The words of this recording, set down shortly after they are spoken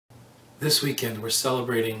This weekend we're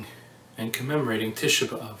celebrating and commemorating Tisha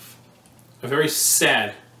BAv, a very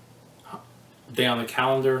sad day on the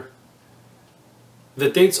calendar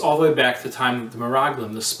that dates all the way back to the time that the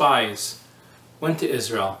Meraglim, the spies, went to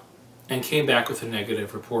Israel and came back with a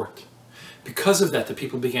negative report. Because of that, the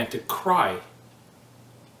people began to cry,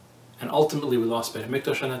 and ultimately we lost Beit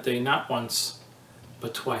HaMikdash on that day, not once,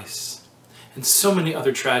 but twice. And so many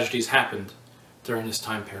other tragedies happened during this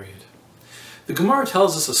time period. The Gemara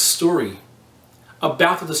tells us a story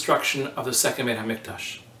about the destruction of the second Beit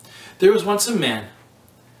HaMikdash. There was once a man,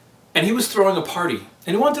 and he was throwing a party,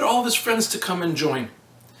 and he wanted all of his friends to come and join.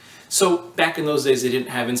 So back in those days, they didn't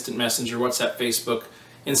have Instant Messenger, WhatsApp, Facebook,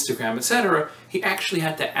 Instagram, etc. He actually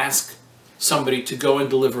had to ask somebody to go and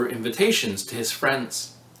deliver invitations to his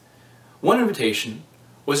friends. One invitation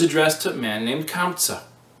was addressed to a man named Kamtza.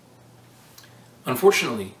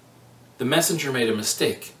 Unfortunately, the messenger made a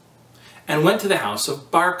mistake and went to the house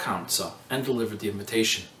of Bar Kamtzah and delivered the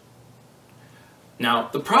invitation. Now,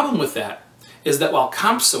 the problem with that is that while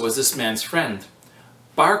Kamtza was this man's friend,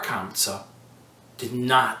 Bar Kamtzah did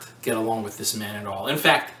not get along with this man at all. In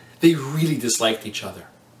fact, they really disliked each other.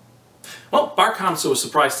 Well, Bar Kamtzah was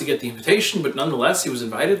surprised to get the invitation, but nonetheless he was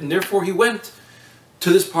invited, and therefore he went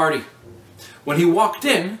to this party. When he walked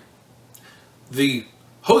in, the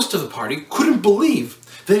host of the party couldn't believe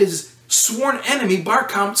that his sworn enemy, Bar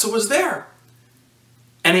Kamtzah, was there.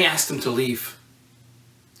 And he asked him to leave.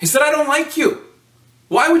 He said, "I don't like you.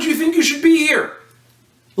 Why would you think you should be here?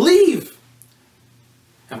 Leave."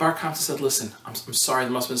 And Bar Kamtzah said, "Listen, I'm sorry,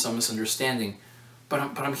 there must have been some misunderstanding, but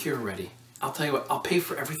I'm here already. I'll tell you what, I'll pay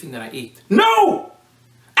for everything that I eat." "No!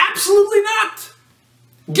 Absolutely not!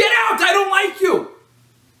 Get out! I don't like you!"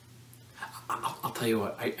 I'll tell you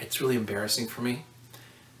what, it's really embarrassing for me.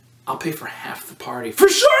 I'll pay for half the party." "For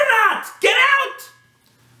sure not! Get out!"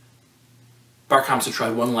 Bar Kamtzah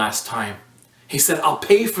tried one last time. He said, "I'll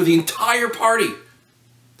pay for the entire party."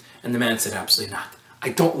 And the man said, "Absolutely not. I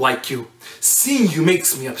don't like you. Seeing you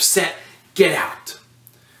makes me upset. Get out."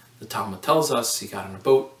 The Talmud tells us he got on a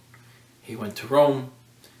boat, he went to Rome,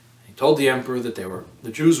 and he told the emperor that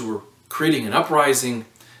the Jews were creating an uprising,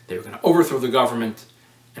 they were going to overthrow the government,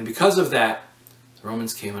 and because of that, the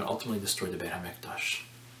Romans came and ultimately destroyed the Beit HaMikdash.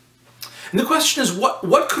 And the question is,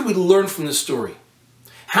 what could we learn from this story?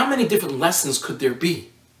 How many different lessons could there be?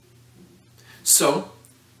 So,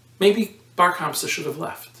 maybe Bar Kamtzah should have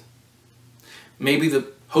left. Maybe the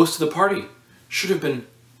host of the party should have been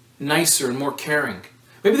nicer and more caring.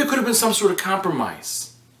 Maybe there could have been some sort of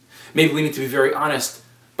compromise. Maybe we need to be very honest.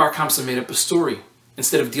 Bar Kamtzah made up a story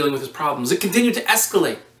instead of dealing with his problems. It continued to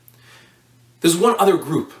escalate. There's one other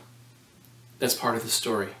group that's part of the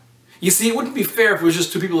story. You see, it wouldn't be fair if it was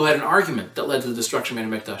just two people who had an argument that led to the destruction of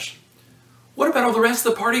Beit HaMikdash. What about all the rest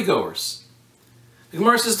of the partygoers? The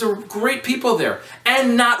Gemara says there were great people there,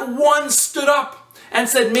 and not one stood up and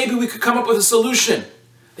said, maybe we could come up with a solution.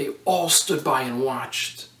 They all stood by and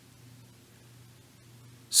watched.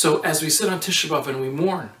 So as we sit on Tisha BAv and we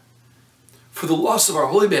mourn for the loss of our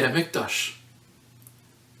holy Beit HaMikdash,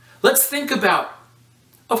 let's think about,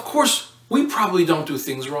 of course, we probably don't do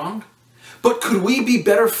things wrong, but could we be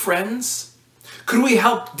better friends? Could we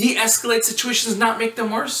help de-escalate situations, not make them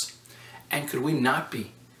worse? And could we not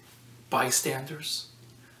be bystanders?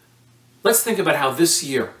 Let's think about how this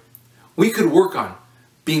year we could work on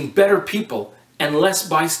being better people and less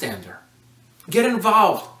bystander. Get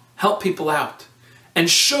involved, help people out, and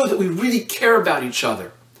show that we really care about each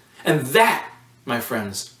other. And that, my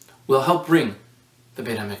friends, will help bring the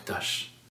Beit HaMikdash.